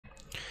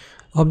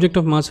Object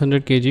of mass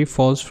 100 kg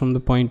falls from the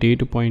point A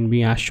to point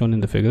B as shown in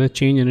the figure. The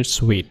change in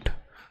its weight.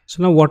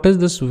 So now what is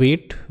this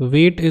weight?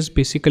 Weight is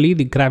basically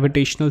the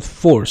gravitational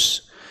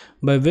force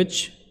by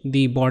which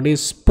the body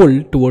is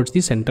pulled towards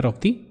the center of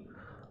the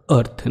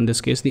earth, in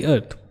this case the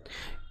earth.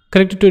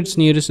 Corrected to its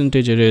nearest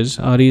integer is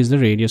RE is the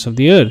radius of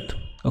the earth.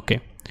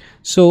 Okay,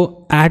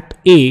 so at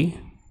A,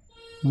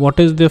 what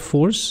is the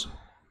force?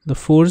 The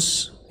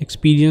force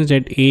experienced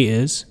at A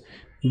is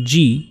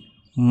G,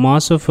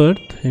 mass of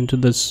earth into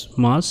this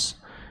mass,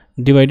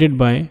 divided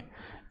by,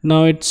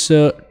 now it's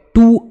 2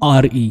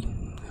 RE.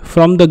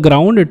 From the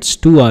ground it's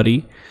 2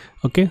 RE.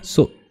 Okay,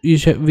 so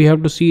we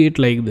have to see it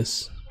like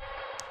this.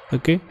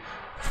 Okay,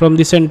 from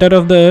the center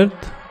of the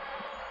earth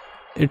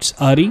it's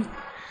RE,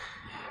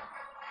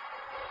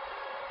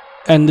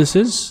 and this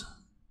is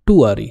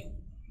 2 RE.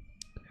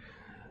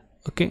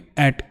 Okay,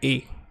 at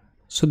A,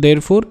 so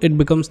therefore it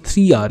becomes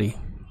 3 RE.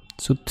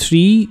 So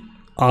 3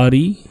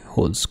 RE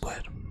whole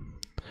square.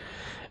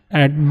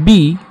 At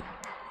B,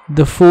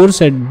 the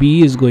force at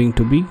B is going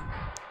to be,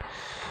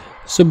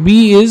 so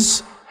B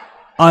is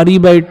RE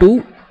by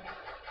 2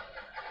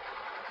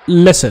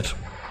 lesser.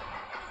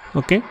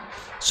 Okay,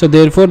 so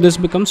therefore this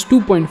becomes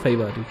 2.5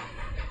 RE.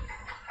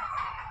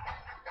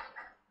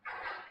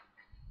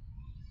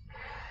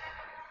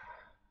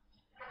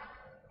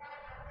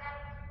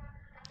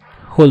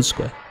 Whole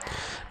square.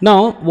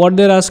 Now what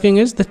they're asking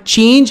is the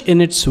change in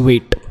its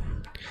weight.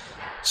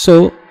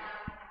 So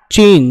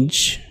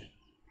change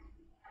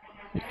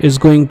is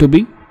going to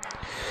be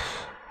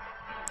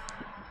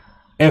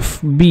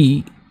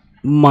FB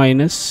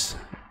minus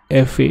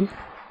FA,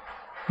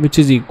 which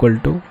is equal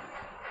to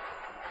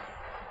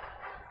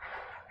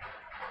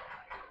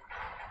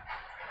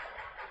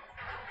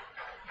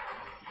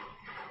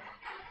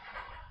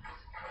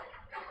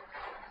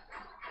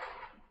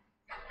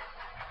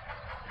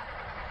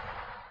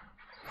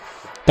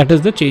that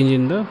is the change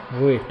in the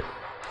weight.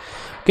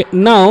 Okay,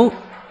 now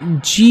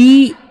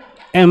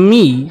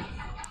GME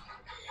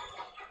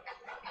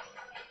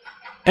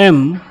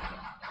M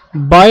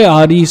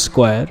by RE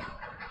square,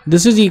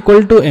 this is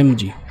equal to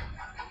mg.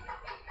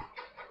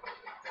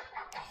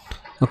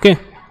 Okay,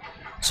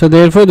 so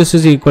therefore this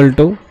is equal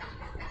to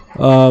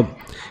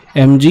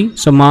mg.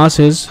 So mass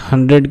is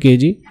 100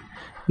 kg.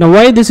 Now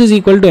why this is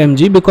equal to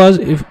mg? Because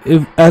if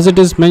as it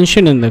is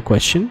mentioned in the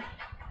question,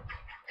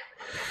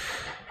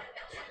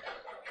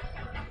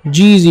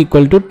 g is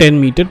equal to 10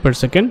 meter per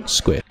second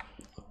square.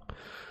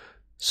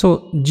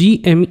 So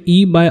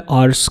GME by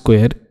R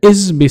square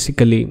is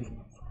basically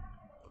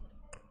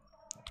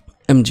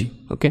mg.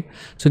 Okay,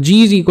 so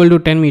g is equal to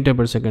 10 meter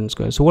per second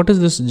square. So what is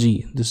this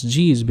g? This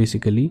g is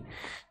basically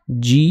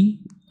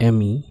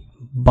GME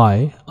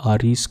by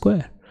RE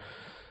square.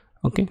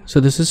 Okay, so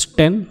this is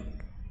 10.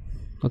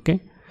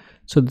 Okay,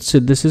 so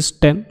this is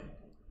 10.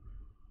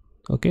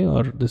 Okay,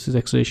 or this is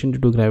acceleration due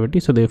to gravity,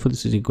 so therefore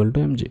this is equal to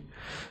mg.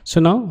 So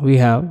now we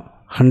have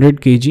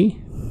 100 kg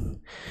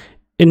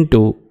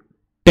into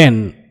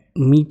 10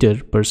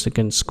 meter per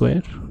second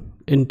square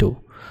into,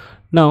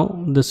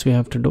 now this we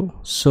have to do,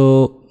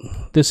 so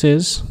this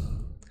is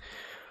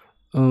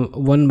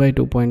 1 by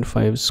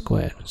 2.5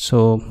 square,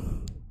 so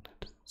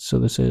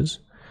this is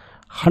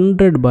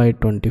 100 by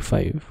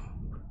 25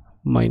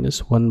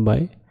 minus 1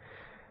 by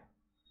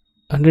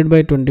 100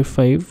 by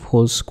 25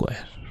 whole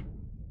square.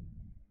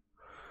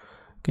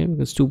 Okay,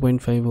 because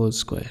 2.5 whole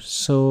square,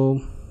 so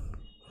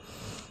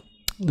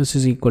this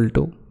is equal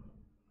to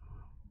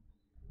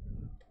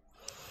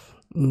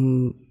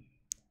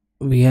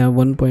we have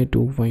 1 by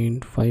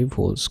 2.5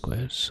 whole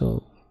square,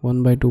 so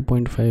 1 by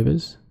 2.5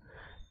 is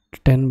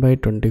 10 by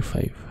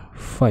 25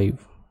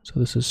 5, so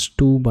this is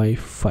 2 by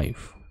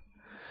 5.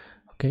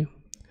 Okay,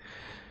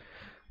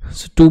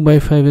 so 2 by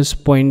 5 is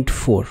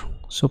 0.4,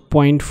 so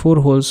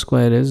 0.4 whole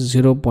square is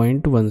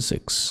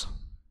 0.16.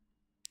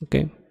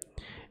 okay,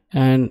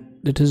 and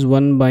it is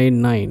 1 by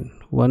 9.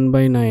 1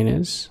 by 9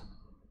 is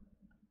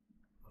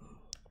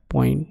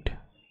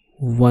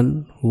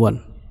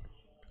 0.11.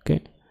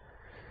 Okay,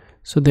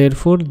 so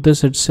therefore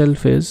this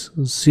itself is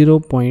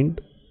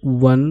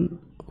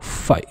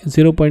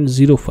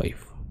 0.05.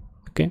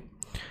 Okay,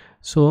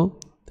 so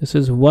this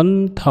is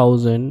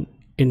 1000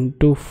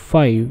 into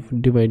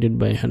 5 divided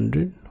by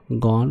 100,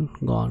 gone.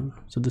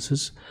 So this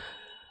is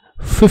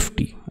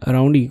 50,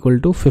 around equal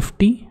to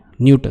 50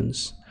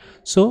 newtons.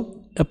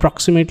 So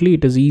approximately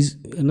it is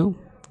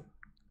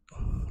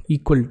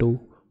equal to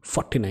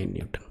 49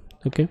 Newton.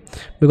 Okay,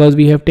 because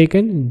we have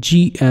taken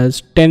g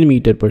as 10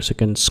 meter per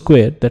second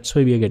square, that's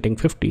why we are getting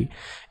 50.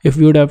 If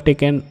we would have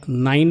taken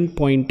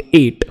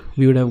 9.8,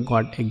 we would have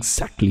got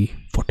exactly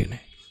 49.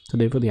 So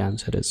therefore the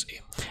answer is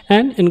A.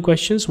 And in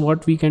questions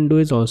what we can do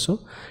is also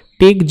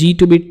take g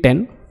to be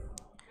 10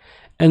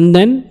 and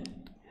then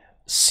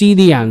see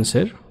the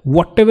answer,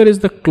 whatever is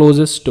the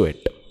closest to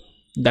it,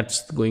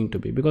 that's going to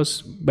be,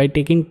 because by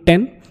taking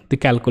 10 the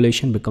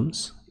calculation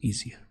becomes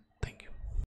easier.